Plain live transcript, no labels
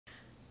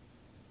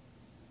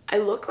I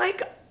look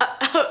like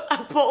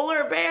a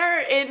polar bear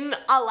in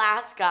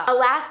Alaska.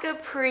 Alaska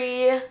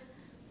pre-global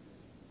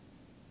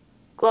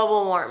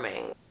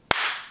warming.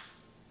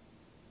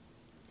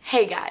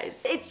 Hey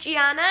guys, it's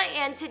Gianna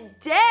and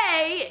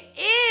today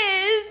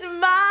is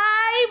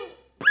my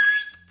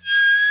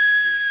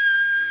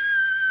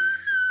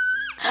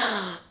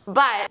birthday!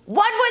 But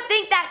one would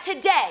think that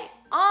today,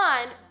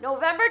 on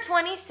November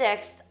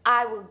 26th,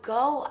 I would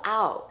go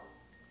out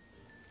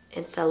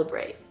and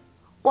celebrate.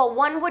 Well,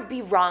 one would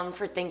be wrong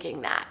for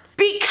thinking that.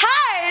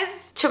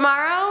 Because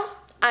tomorrow,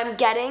 I'm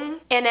getting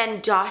an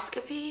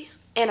endoscopy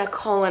and a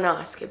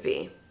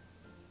colonoscopy.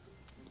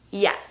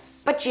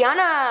 Yes. But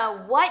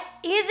Gianna, what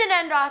is an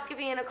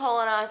endoscopy and a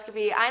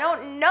colonoscopy? I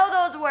don't know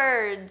those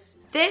words.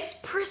 This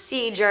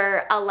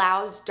procedure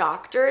allows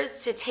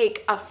doctors to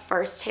take a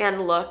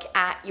first-hand look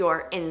at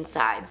your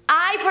insides.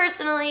 I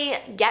personally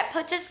get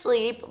put to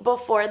sleep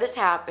before this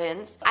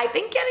happens. I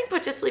think getting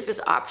put to sleep is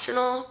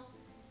optional.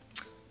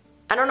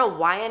 I don't know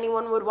why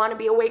anyone would want to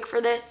be awake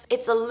for this.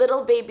 It's a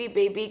little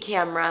baby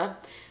camera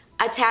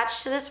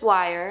attached to this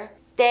wire.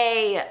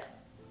 They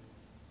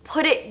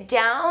put it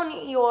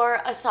down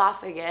your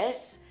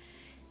esophagus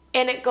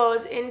and it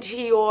goes into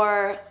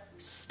your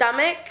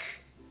stomach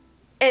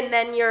and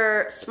then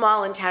your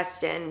small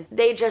intestine.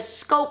 They just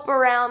scope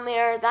around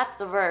there. That's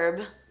the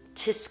verb,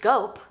 to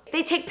scope.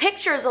 They take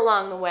pictures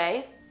along the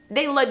way.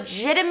 They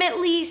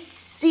legitimately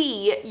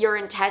see your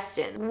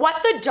intestine.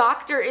 What the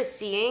doctor is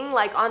seeing,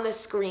 like on the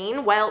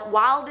screen,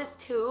 while this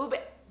tube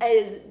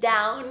is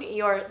down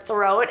your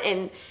throat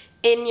and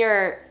in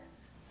your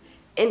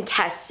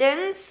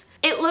intestines,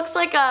 it looks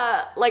like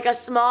a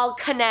small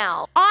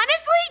canal.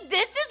 Honestly,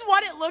 this is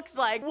what it looks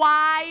like.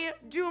 Why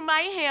do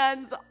my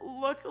hands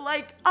look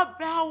like a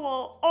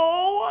bowel?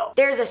 Oh!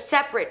 There's a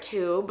separate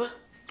tube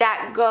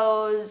that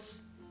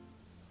goes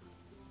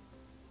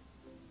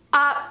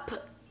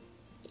up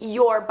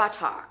your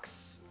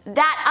buttocks.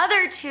 That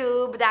other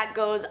tube that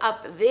goes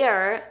up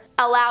there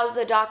allows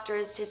the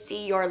doctors to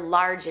see your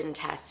large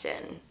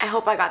intestine. I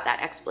hope I got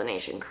that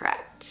explanation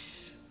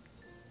correct.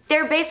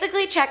 They're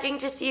basically checking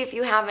to see if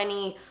you have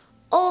any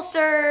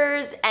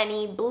ulcers,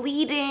 any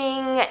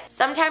bleeding.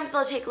 Sometimes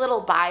they'll take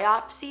little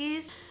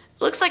biopsies.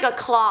 Looks like a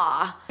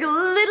claw. A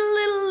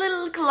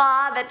little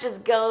claw that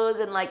just goes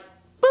and like,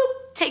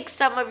 boop, takes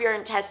some of your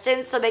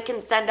intestines so they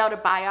can send out a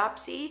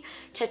biopsy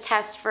to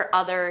test for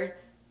other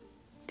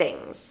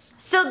things.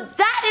 So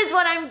that is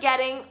what I'm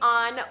getting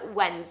on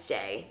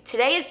Wednesday.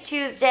 Today is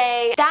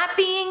Tuesday. That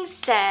being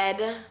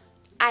said,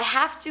 I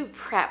have to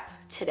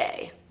prep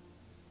today.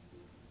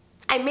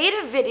 I made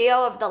a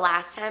video of the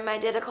last time I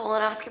did a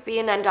colonoscopy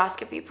and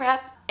endoscopy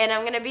prep, and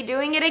I'm gonna be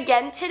doing it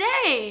again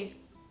today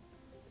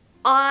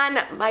on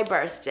my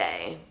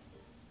birthday.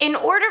 In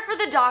order for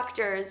the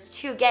doctors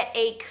to get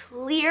a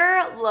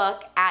clear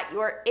look at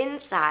your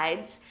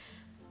insides,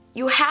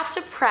 you have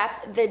to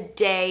prep the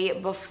day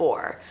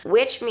before,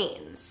 which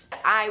means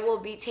I will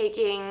be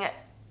taking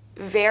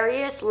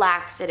various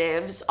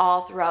laxatives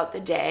all throughout the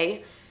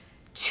day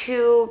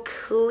to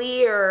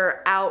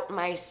clear out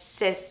my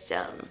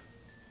system.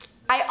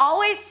 I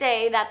always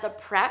say that the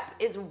prep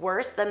is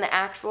worse than the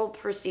actual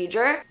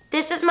procedure.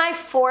 This is my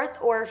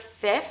 4th or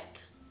 5th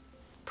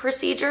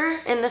procedure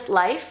in this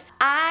life.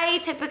 I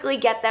typically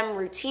get them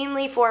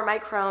routinely for my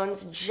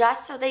Crohn's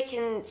just so they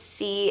can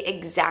see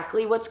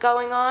exactly what's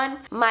going on.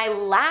 My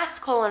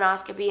last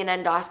colonoscopy and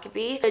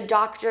endoscopy, the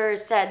doctor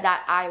said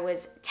that I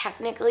was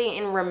technically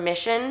in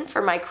remission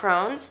for my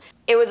Crohn's.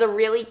 It was a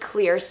really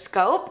clear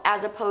scope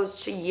as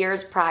opposed to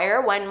years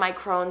prior when my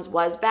Crohn's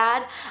was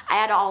bad. I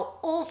had all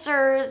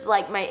ulcers,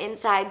 like my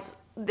insides,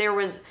 there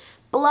was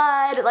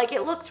blood, like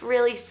it looked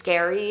really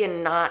scary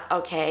and not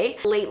okay.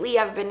 Lately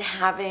I've been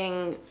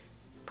having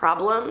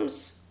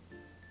problems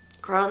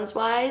Crohn's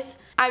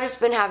wise. I've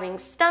just been having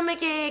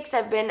stomach aches.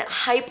 I've been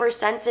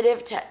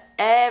hypersensitive to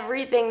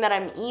everything that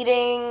I'm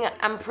eating.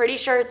 I'm pretty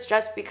sure it's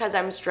just because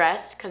I'm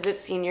stressed because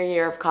it's senior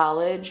year of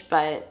college,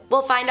 but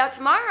we'll find out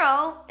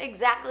tomorrow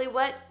exactly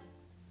what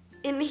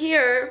in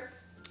here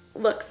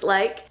looks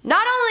like.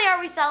 Not only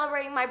are we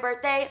celebrating my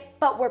birthday,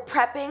 but we're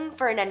prepping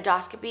for an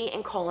endoscopy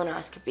and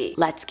colonoscopy.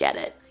 Let's get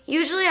it.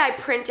 Usually I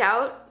print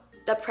out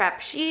the prep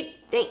sheet.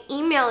 They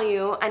email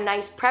you a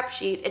nice prep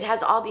sheet. It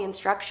has all the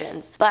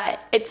instructions, but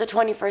it's the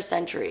 21st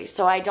century,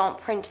 so I don't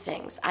print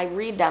things. I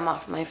read them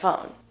off my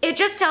phone. It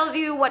just tells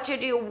you what to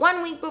do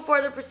 1 week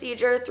before the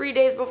procedure, 3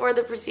 days before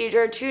the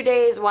procedure, 2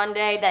 days, 1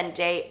 day, then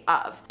day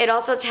of. It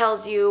also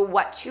tells you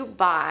what to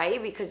buy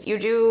because you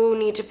do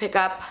need to pick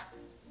up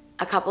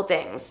a couple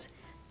things.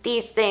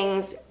 These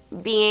things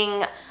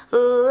being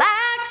laxatives.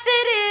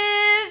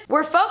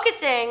 We're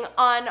focusing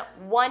on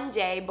 1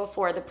 day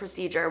before the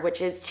procedure, which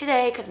is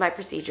today because my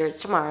procedure is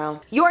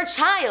tomorrow. Your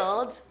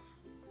child,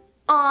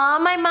 aw,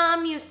 my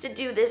mom used to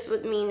do this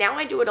with me. Now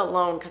I do it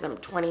alone because I'm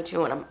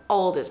 22 and I'm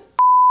old as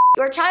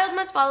Your child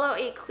must follow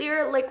a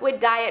clear liquid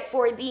diet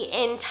for the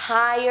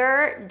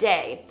entire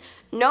day.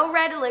 No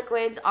red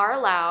liquids are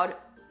allowed.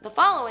 The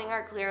following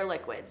are clear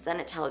liquids.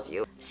 Then it tells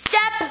you.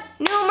 Step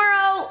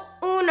numero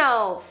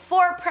uno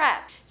for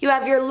prep. You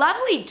have your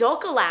lovely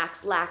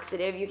Dulcolax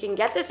laxative. You can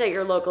get this at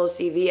your local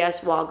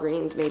CVS,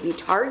 Walgreens, maybe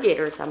Target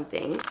or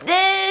something.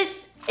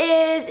 This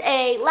is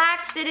a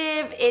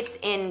laxative. It's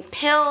in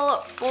pill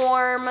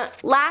form.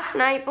 Last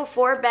night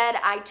before bed,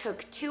 I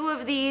took 2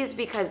 of these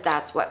because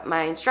that's what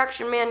my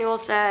instruction manual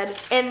said.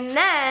 And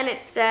then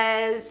it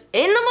says,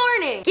 in the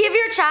morning, give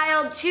your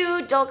child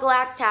 2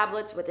 Dulcolax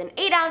tablets with an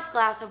 8-ounce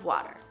glass of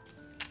water.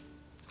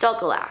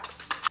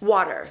 Dulcolax,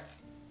 water.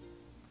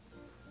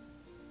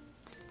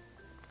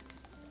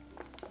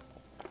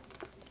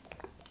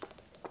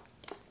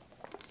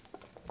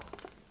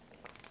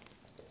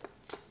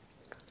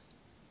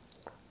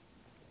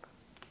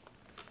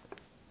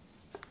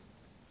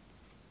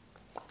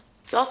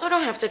 You also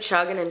don't have to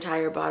chug an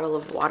entire bottle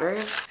of water.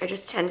 I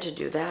just tend to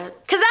do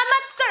that. Cause I'm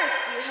a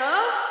thirsty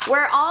hoe.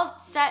 We're all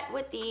set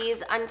with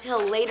these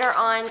until later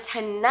on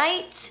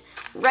tonight,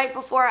 right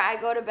before I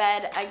go to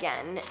bed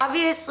again.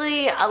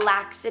 Obviously, a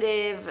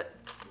laxative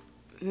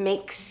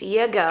makes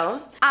you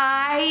go.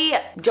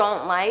 I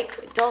don't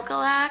like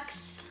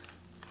Dulcolax.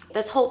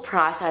 This whole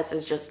process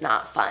is just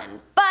not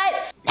fun.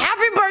 But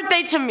happy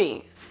birthday to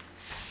me.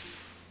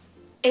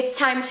 It's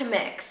time to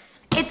mix.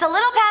 It's a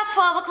little past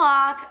 12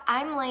 o'clock.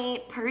 I'm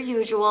late per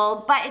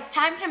usual, but it's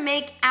time to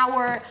make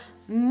our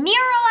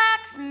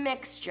Miralax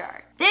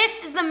mixture.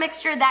 This is the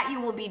mixture that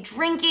you will be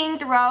drinking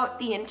throughout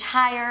the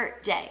entire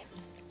day.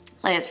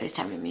 Leia's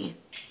FaceTiming me.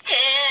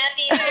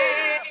 Happy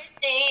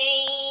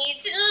birthday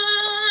to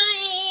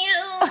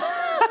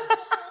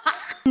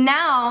you.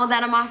 Now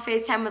that I'm off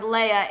FaceTime with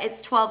Leia,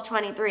 it's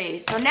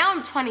 12:23, so now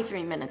I'm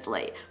 23 minutes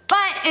late,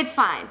 but it's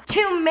fine.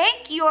 To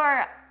make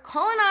your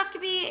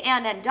colonoscopy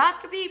and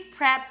endoscopy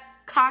prep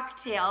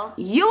cocktail,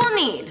 you will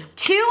need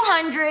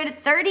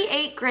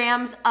 238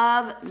 grams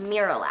of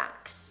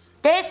Miralax.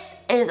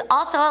 This is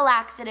also a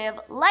laxative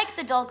like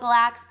the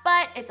Dulcolax,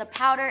 but it's a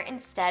powder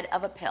instead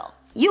of a pill.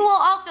 You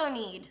will also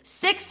need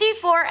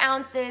 64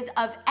 ounces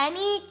of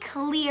any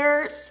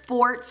clear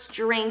sports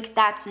drink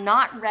that's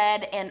not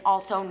red and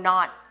also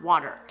not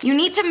water. You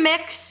need to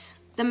mix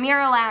the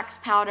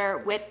Miralax powder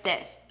with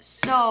this.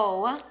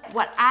 So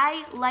what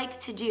I like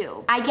to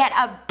do, I get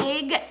a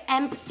big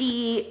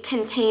empty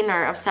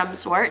container of some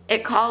sort.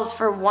 It calls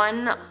for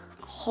 1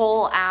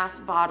 whole ass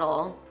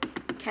bottle.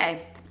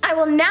 Okay. I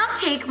will now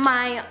take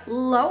my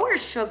lower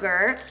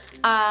sugar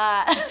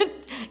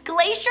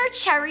Glacier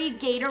Cherry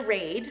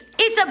Gatorade.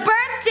 It's a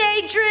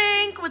birthday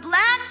drink with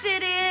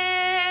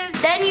laxatives.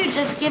 Then you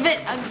just give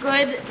it a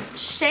good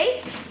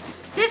shake.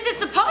 This is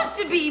supposed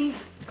to be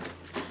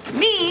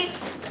me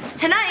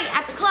tonight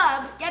at the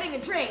club getting a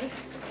drink,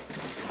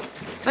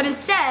 but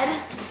instead,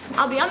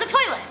 I'll be on the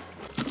toilet.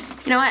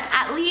 You know what,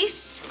 at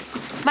least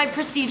my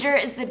procedure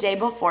is the day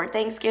before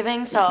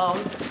Thanksgiving, so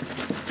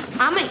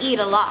I'm gonna eat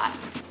a lot.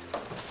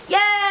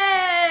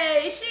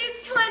 Yay,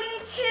 she's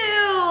 22.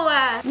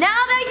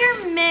 Now that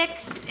your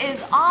mix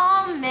is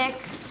all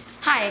mixed,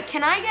 hi,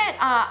 can I get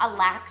a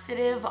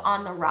laxative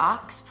on the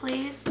rocks,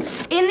 please?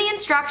 In the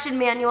instruction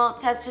manual, it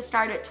says to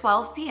start at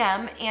 12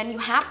 p.m. and you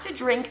have to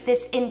drink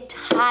this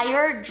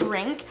entire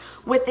drink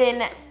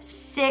within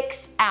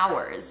 6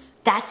 hours.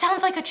 That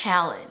sounds like a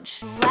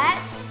challenge.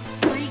 Let's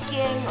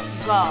freaking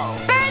go.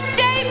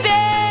 Birthday,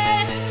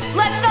 bitch!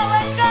 Let's go,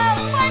 let's go!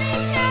 22!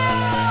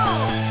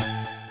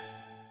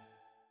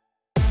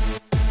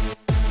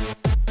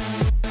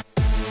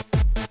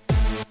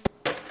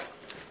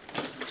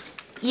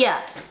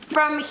 Yeah.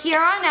 From here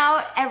on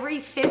out, every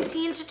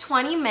 15 to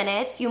 20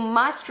 minutes, you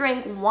must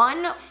drink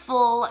 1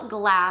 full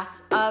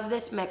glass of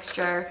this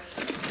mixture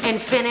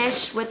and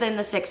finish within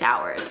the 6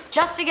 hours.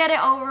 Just to get it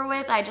over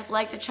with, I just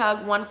like to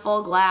chug 1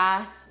 full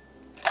glass.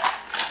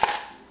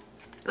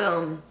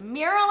 Boom.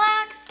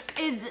 Miralax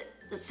is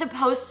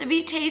supposed to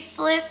be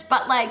tasteless,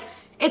 but like,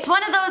 it's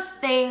one of those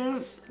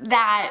things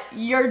that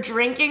you're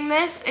drinking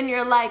this and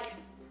you're like,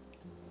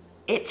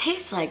 it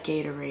tastes like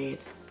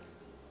Gatorade.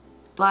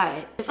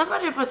 But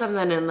somebody put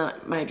something in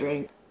my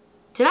drink.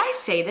 Did I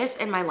say this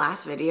in my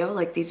last video,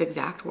 like these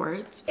exact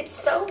words? It's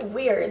so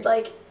weird,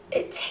 like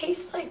it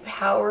tastes like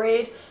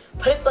Powerade,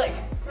 but it's like,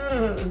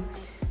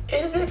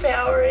 is it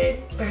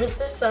Powerade or is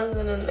there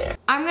something in there?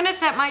 I'm gonna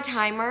set my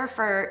timer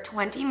for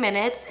 20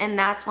 minutes and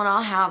that's when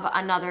I'll have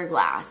another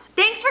glass.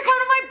 Thanks for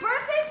coming to my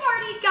birthday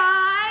party,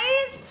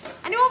 guys!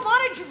 Anyone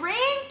want a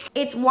drink?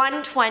 It's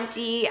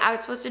 1:20, I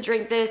was supposed to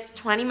drink this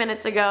 20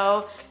 minutes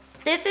ago.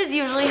 This is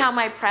usually how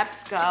my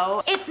preps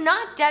go. It's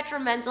not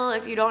detrimental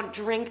if you don't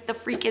drink the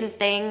freaking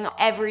thing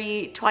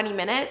every 20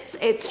 minutes.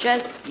 It's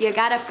just, you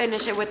gotta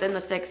finish it within the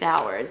 6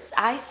 hours.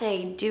 I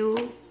say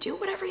do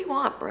whatever you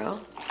want, bro.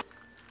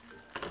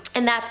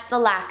 And that's the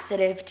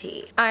laxative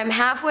tea. I'm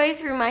halfway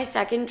through my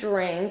second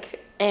drink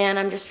and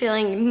I'm just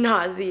feeling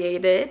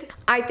nauseated.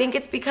 I think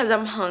it's because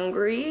I'm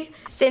hungry.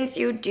 Since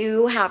you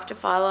do have to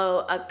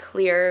follow a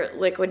clear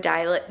liquid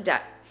diet,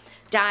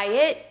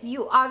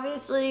 you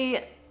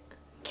obviously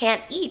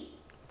can't eat.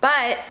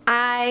 But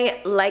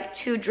I like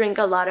to drink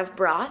a lot of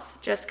broth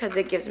just because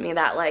it gives me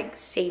that like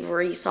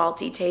savory,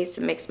 salty taste.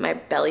 It makes my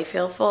belly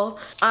feel full.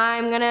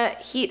 I'm gonna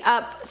heat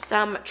up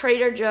some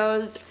Trader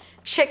Joe's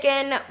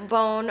chicken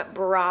bone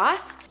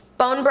broth.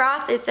 Bone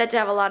broth is said to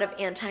have a lot of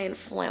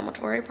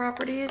anti-inflammatory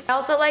properties. I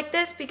also like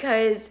this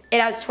because it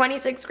has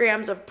 26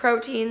 grams of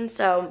protein,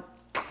 so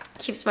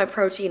keeps my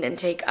protein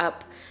intake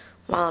up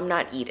while I'm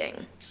not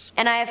eating.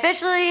 And I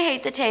officially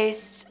hate the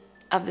taste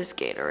of this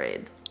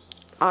Gatorade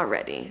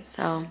already.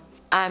 So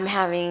I'm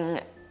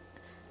having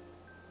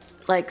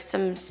like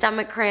some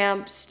stomach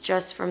cramps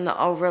just from the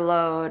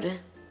overload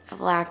of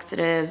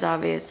laxatives,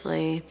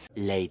 obviously.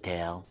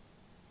 Later.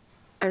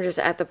 I'm just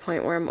at the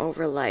point where I'm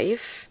over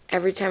life.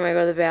 Every time I go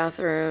to the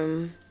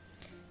bathroom,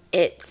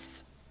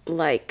 it's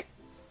like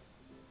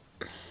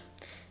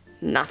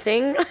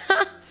nothing.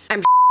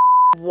 I'm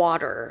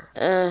water.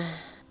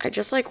 I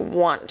just like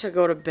want to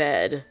go to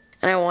bed.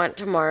 And I want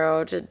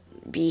tomorrow to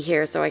be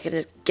here so I can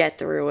just get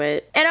through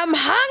it. And I'm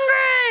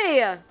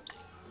hungry!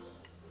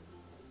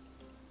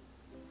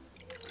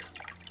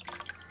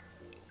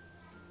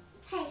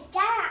 Hey,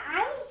 Dad,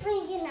 I'm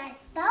bringing a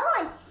spell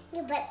on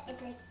you, but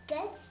it's a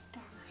good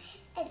spell.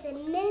 It's a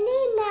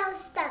Minnie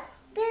Mouse spell.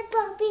 Beep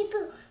boop, beep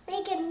boop.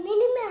 Make a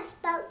Minnie Mouse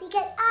spell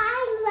because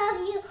I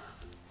love you,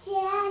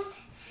 Jan.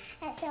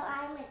 And so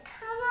I'm gonna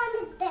come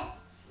on the bed.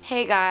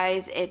 Hey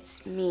guys,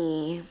 it's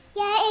me.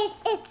 Yeah,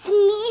 it's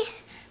me,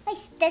 my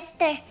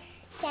sister,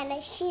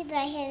 Jana. She's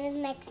right here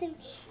next to me.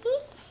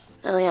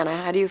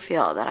 Liliana, how do you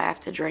feel that I have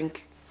to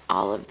drink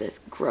all of this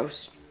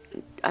gross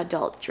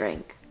adult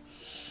drink?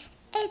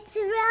 It's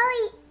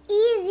really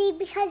easy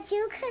because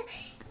you can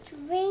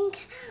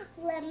drink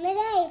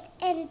lemonade,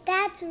 and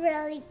that's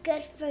really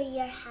good for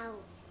your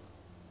health.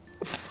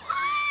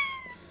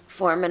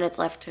 4 minutes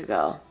left to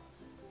go.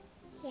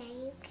 Yeah,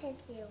 you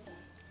could do it.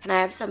 Can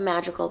I have some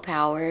magical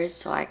powers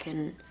so I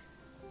can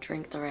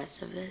drink the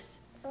rest of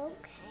this?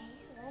 Okay,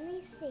 let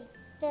me see.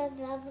 The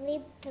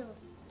lovely boo.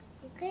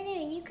 You could do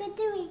it, you could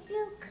do it,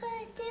 you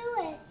could do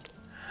it.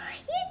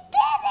 You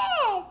did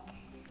it!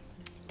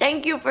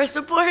 Thank you for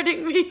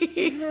supporting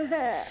me.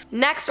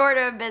 Next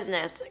order of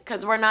business,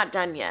 because we're not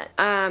done yet.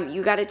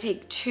 You gotta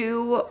take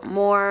 2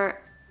 more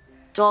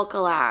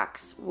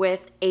Dulcolax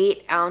with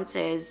 8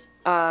 ounces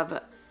of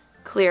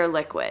clear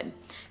liquid.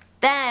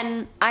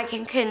 Then I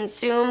can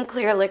consume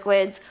clear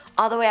liquids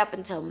all the way up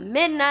until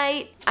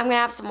midnight. I'm gonna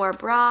have some more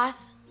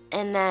broth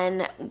and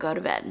then go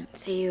to bed.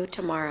 See you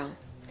tomorrow.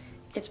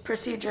 It's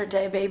procedure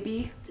day,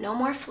 baby. No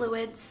more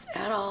fluids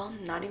at all,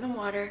 not even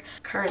water.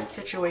 Current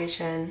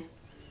situation,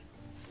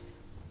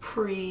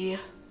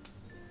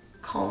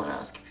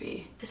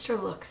 pre-colonoscopy. Sister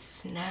looks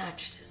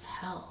snatched as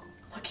hell.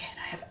 Look at it,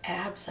 I have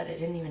abs that I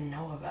didn't even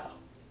know about.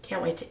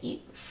 Can't wait to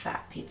eat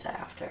fat pizza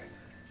after.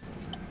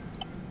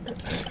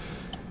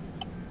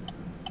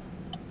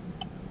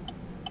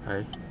 Hi.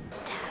 Dad,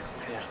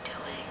 what are we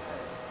doing?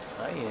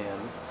 I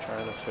am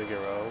trying to figure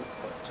out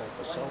what type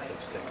of Celtic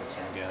tickets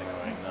I'm getting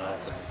right now.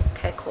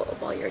 Okay, cool.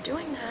 While you're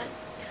doing that,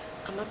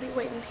 I'm gonna be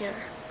waiting here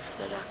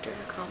for the doctor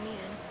to call me in.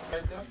 I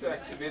have to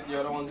activate the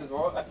other ones as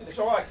well. The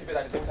show will activate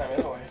at the same time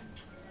anyway.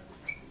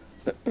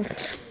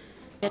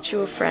 Get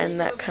you a friend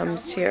that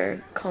comes to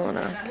your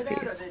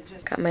colonoscopies.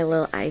 Got my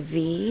little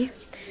IV.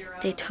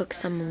 They took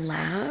some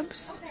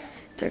labs.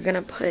 They're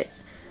gonna put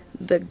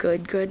the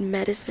good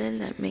medicine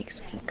that makes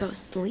me go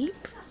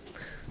sleep.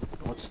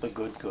 What's the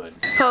good?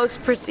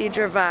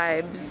 Post-procedure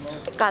vibes.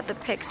 Got the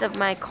pics of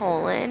my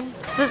colon.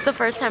 This is the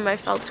first time I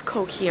felt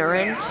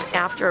coherent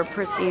after a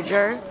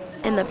procedure.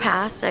 In the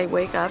past, I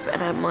wake up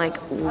and I'm like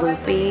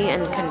loopy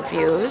and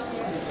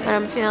confused, but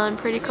I'm feeling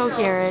pretty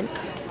coherent,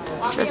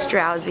 just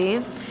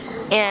drowsy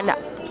and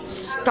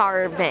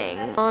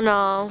starving. Oh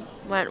no,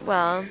 went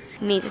well.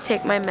 Need to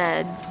take my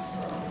meds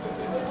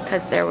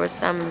because there was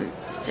some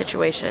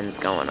situations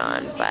going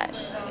on, but